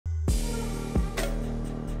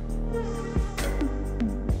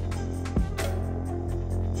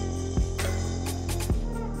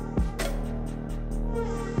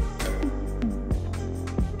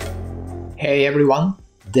Hey everyone,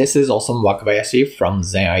 this is Osamu Wakabayashi from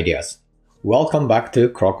Zen Ideas. Welcome back to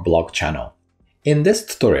Crocoblock channel. In this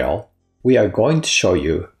tutorial, we are going to show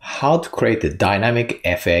you how to create a dynamic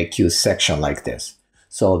FAQ section like this.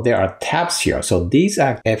 So there are tabs here. So these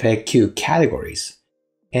are FAQ categories.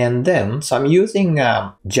 And then, so I'm using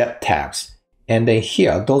JetTabs. And then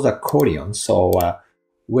here, those are accordions. So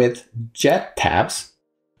with JetTabs,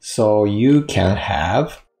 so you can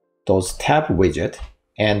have those tab widget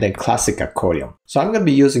and then classic accordion. So I'm going to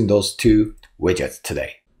be using those two widgets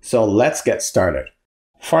today. So let's get started.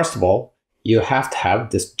 First of all, you have to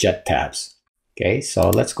have this JetTabs. Okay,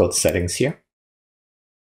 so let's go to settings here.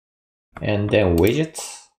 And then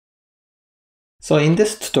widgets. So in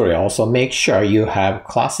this tutorial, so make sure you have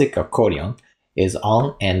classic accordion is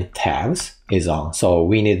on and tabs is on. So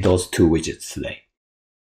we need those two widgets today.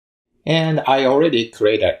 And I already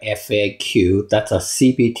created a FAQ, that's a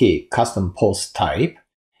CPT, custom post type.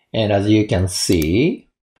 And as you can see,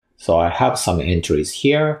 so I have some entries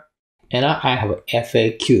here, and I have a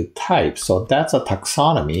FAQ type. So that's a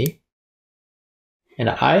taxonomy. And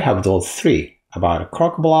I have those three about a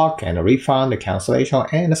Crocoblock and a refund, a cancellation,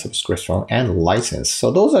 and a subscription and license.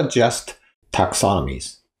 So those are just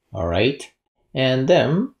taxonomies. All right. And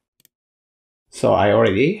then, so I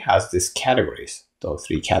already has these categories, those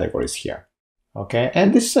three categories here. Okay.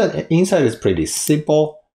 And this inside is pretty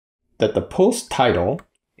simple, that the post title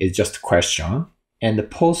is just a question, and the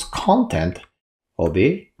post content will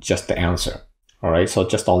be just the answer. All right, so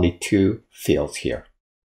just only two fields here.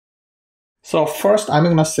 So first, I'm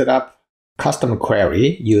going to set up custom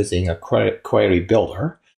query using a query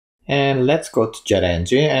builder. And let's go to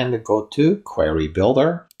JetEngine and go to query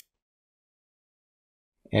builder.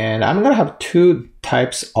 And I'm going to have two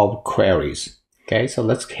types of queries. Okay, so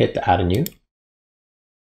let's hit add new.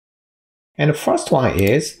 And the first one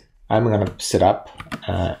is, I'm going to set up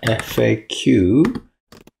FAQ.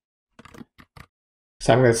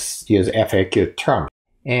 So I'm going to use FAQ term.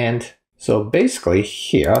 And so basically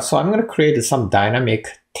here, so I'm going to create some dynamic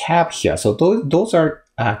tab here. So those are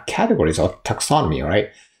categories or taxonomy, right?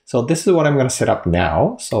 So this is what I'm going to set up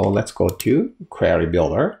now. So let's go to query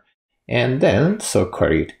builder. And then, so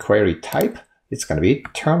query type, it's going to be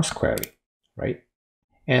terms query, right?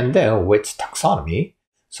 And then which taxonomy?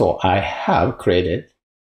 So I have created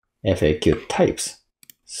FAQ types.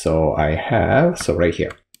 So I have, so right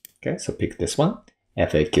here. Okay, so pick this one,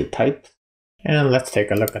 FAQ type. And let's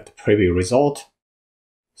take a look at the preview result.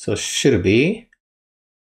 So should be,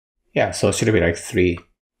 yeah, so it should be like three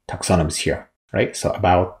taxonomies here, right? So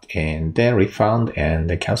about, and then refund, and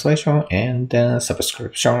then cancellation, and then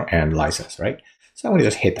subscription and license, right? So I'm going to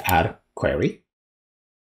just hit add query.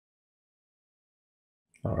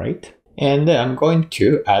 All right. And then I'm going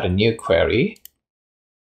to add a new query.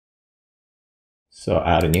 So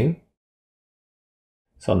add a new.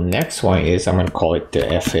 So next one is, I'm going to call it the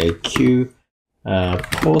FAQ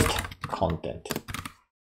post content.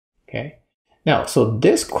 Okay. Now, so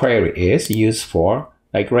this query is used for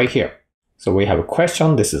like right here. So we have a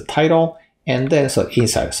question, this is title, and then so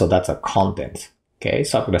inside, so that's a content. Okay.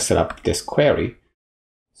 So I'm going to set up this query.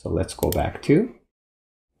 So let's go back to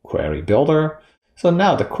query builder. So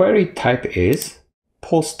now the query type is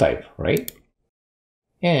post type, right?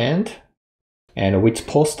 And which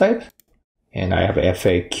post type? And I have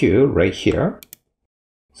FAQ right here.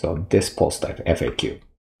 So this post type, FAQ.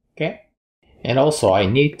 Okay. And also I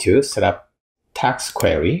need to set up tax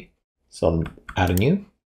query. So add a new.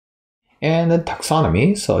 And the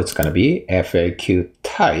taxonomy. So it's going to be FAQ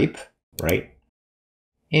type, right?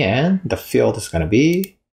 And the field is going to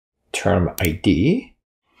be term ID.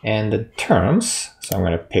 And the terms. So I'm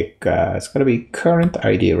going to pick, it's going to be current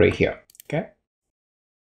ID right here. Okay.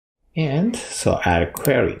 And so add a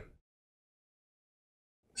query.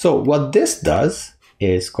 So what this does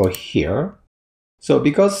is go here. So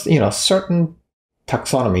because, certain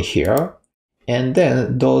taxonomy here, and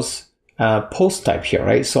then those post type here,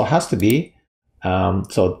 right? So it has to be,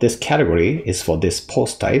 so this category is for this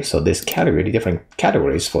post type. So this category, the different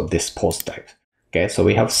categories for this post type. Okay. So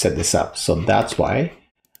we have set this up. So that's why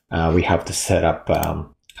we have to set up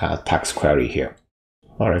a tax query here.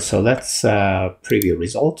 All right. So let's preview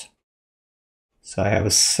result. So I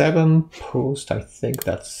have 7 posts. I think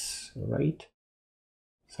that's right.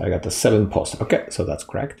 So I got the 7 posts. Okay, so that's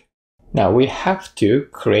correct. Now we have to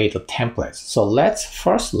create a template. So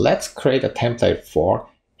let's create a template for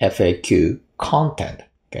FAQ content.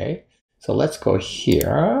 Okay, so let's go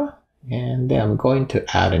here, and then I'm going to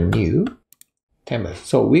add a new template.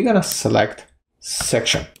 So we're gonna select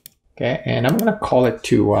section. Okay, and I'm gonna call it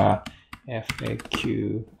to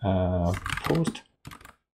FAQ post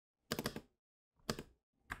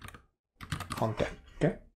content.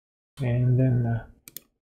 Okay, and then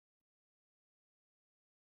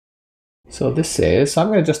so this is, I'm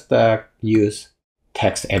going to just use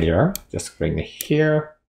text editor, just bring it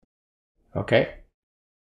here. Okay,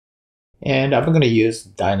 and I'm going to use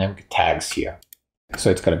dynamic tags here.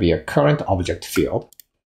 So it's going to be a current object field,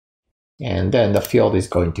 and then the field is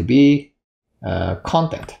going to be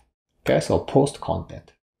content. Okay, so post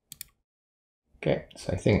content. Okay,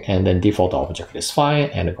 so I think, and then default object is fine,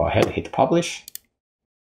 and go ahead and hit publish.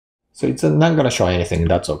 So it's not going to show anything,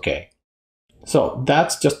 that's okay. So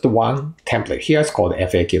that's just the one template. Here it's called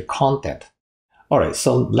FAQ content. All right,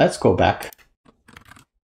 so let's go back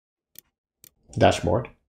dashboard.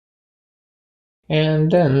 And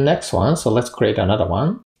then next one, so let's create another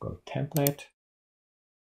one. Go template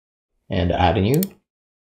and add a new.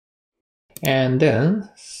 And then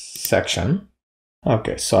section.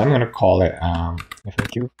 Okay, so I'm going to call it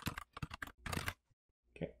FAQ.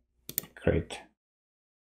 Okay, great.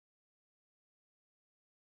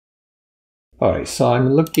 All right, so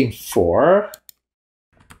I'm looking for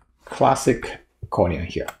classic accordion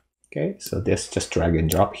here. Okay, so this just drag and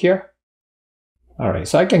drop here. All right,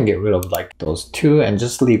 so I can get rid of like those two and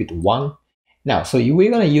just leave it one. Now, so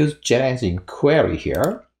we're going to use JetEngine query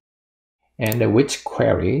here. And which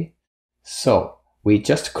query? So we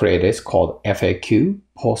just created, it's called FAQ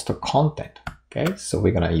post content. Okay, so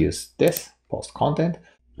we're going to use this post content.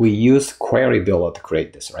 We use query builder to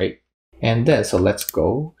create this, right? And then, so let's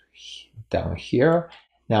go down here.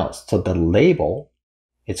 Now, so the label,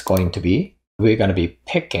 it's going to be, we're going to be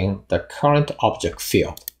picking the current object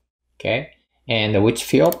field. Okay, and which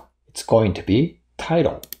field? It's going to be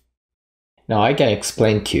title. Now I can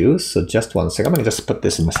explain to you, so just one second. I'm going to just put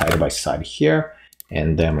this in side by side here,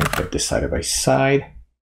 and then I'm going to put this side by side.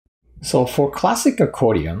 So for classic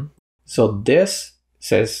accordion, so this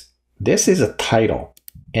says this is a title,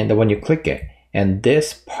 and when you click it, and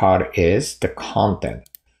this part is the content.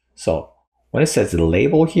 So when it says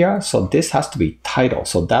label here, so this has to be title.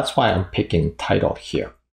 So that's why I'm picking title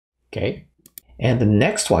here. Okay. And the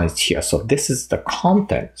next one is here. So this is the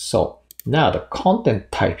content. So now the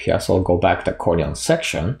content type here. So I'll go back to accordion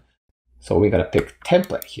section. So we're going to pick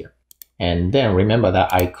template here. And then remember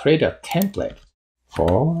that I created a template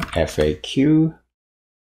for FAQ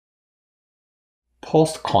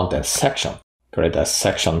post content section. Create a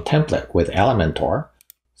section template with Elementor.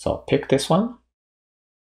 So pick this one.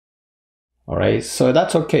 All right, so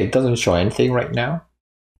that's okay. It doesn't show anything right now.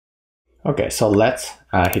 Okay, so let's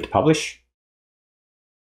hit publish.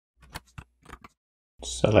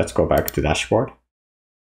 So let's go back to dashboard.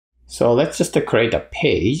 So let's just create a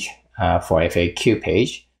page for FAQ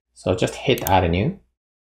page. So just hit add a new.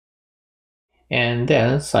 And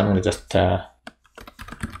then, so I'm going to just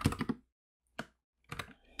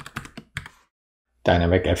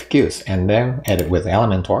dynamic FAQs and then edit with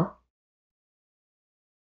Elementor.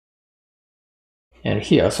 And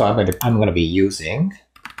here, so I'm going to be using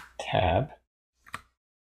tab.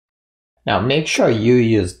 Now make sure you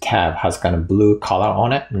use tab has kind of blue color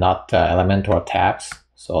on it, not Elementor tabs.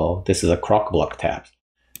 So this is a Crocoblock tab.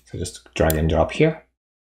 So just drag and drop here.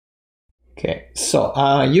 Okay,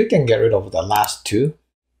 so you can get rid of the last two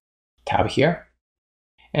tab here.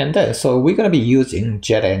 And then, so we're going to be using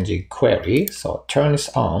JetEngine query. So turn this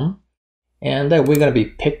on. And then we're going to be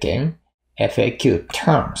picking FAQ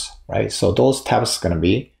terms, right? So those tabs are going to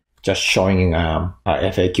be just showing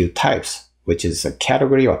FAQ types, which is a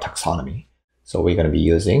category or taxonomy. So we're going to be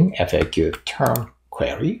using FAQ term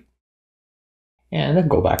query. And then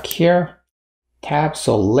go back here, tab.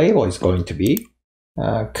 So label is going to be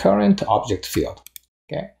current object field.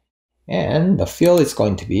 Okay. And the field is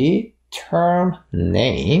going to be term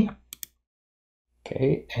name.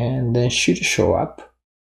 Okay. And then should show up,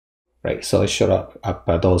 right? So it showed up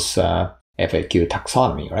those FAQ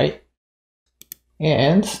taxonomy, right?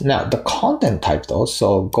 And now the content type though,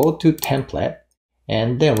 so go to template,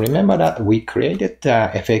 and then remember that we created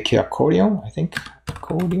FAQ accordion, I think,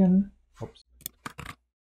 accordion. Oops.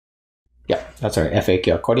 Yeah, that's our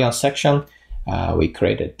FAQ accordion section. We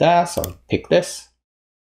created that, so pick this.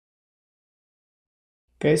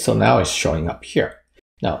 Okay, so now it's showing up here.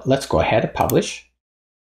 Now let's go ahead and publish.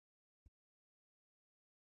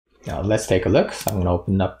 Now let's take a look. So I'm going to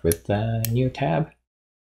open up with a new tab.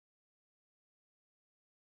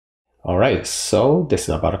 All right, so this is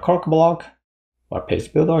about a Crocoblock. What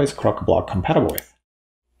page builder is Crocoblock compatible with?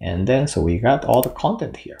 And then, so we got all the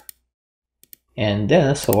content here. And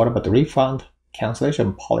then, so what about the refund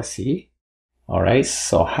cancellation policy? All right,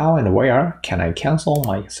 so how and where can I cancel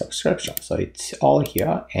my subscription? So it's all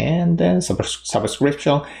here, and then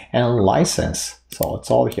subscription and license. So it's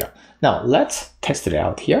all here. Now let's test it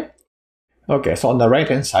out here. Okay, so on the right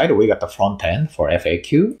hand side, we got the front end for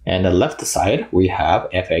FAQ, and the left side, we have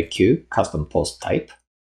FAQ custom post type.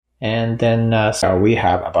 And then we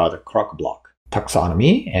have about the Crocoblock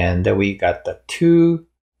taxonomy, and then we got the 2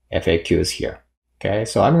 FAQs here. Okay,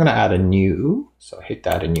 so I'm gonna add a new, so hit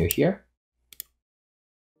add a new here.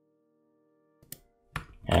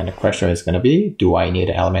 And the question is gonna be, do I need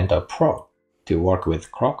Elementor Pro to work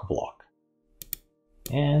with Crocoblock?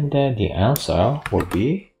 And then the answer will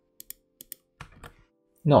be,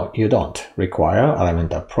 no, you don't require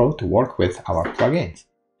Elementor Pro to work with our plugins.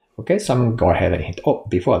 Okay, so I'm gonna go ahead and hit, oh,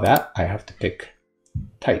 before that, I have to pick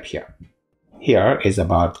type here. Here is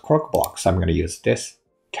about Crocoblock, so I'm gonna use this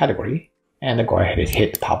category and go ahead and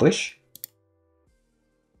hit publish.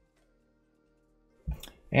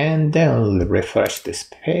 And then refresh this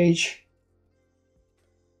page.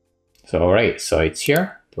 So, all right, so it's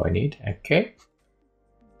here. Do I need, okay.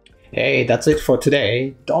 Hey, that's it for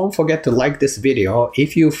today. Don't forget to like this video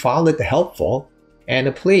if you found it helpful,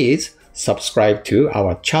 and please subscribe to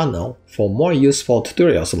our channel for more useful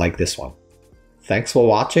tutorials like this one. Thanks for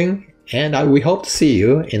watching, and we hope to see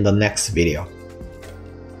you in the next video.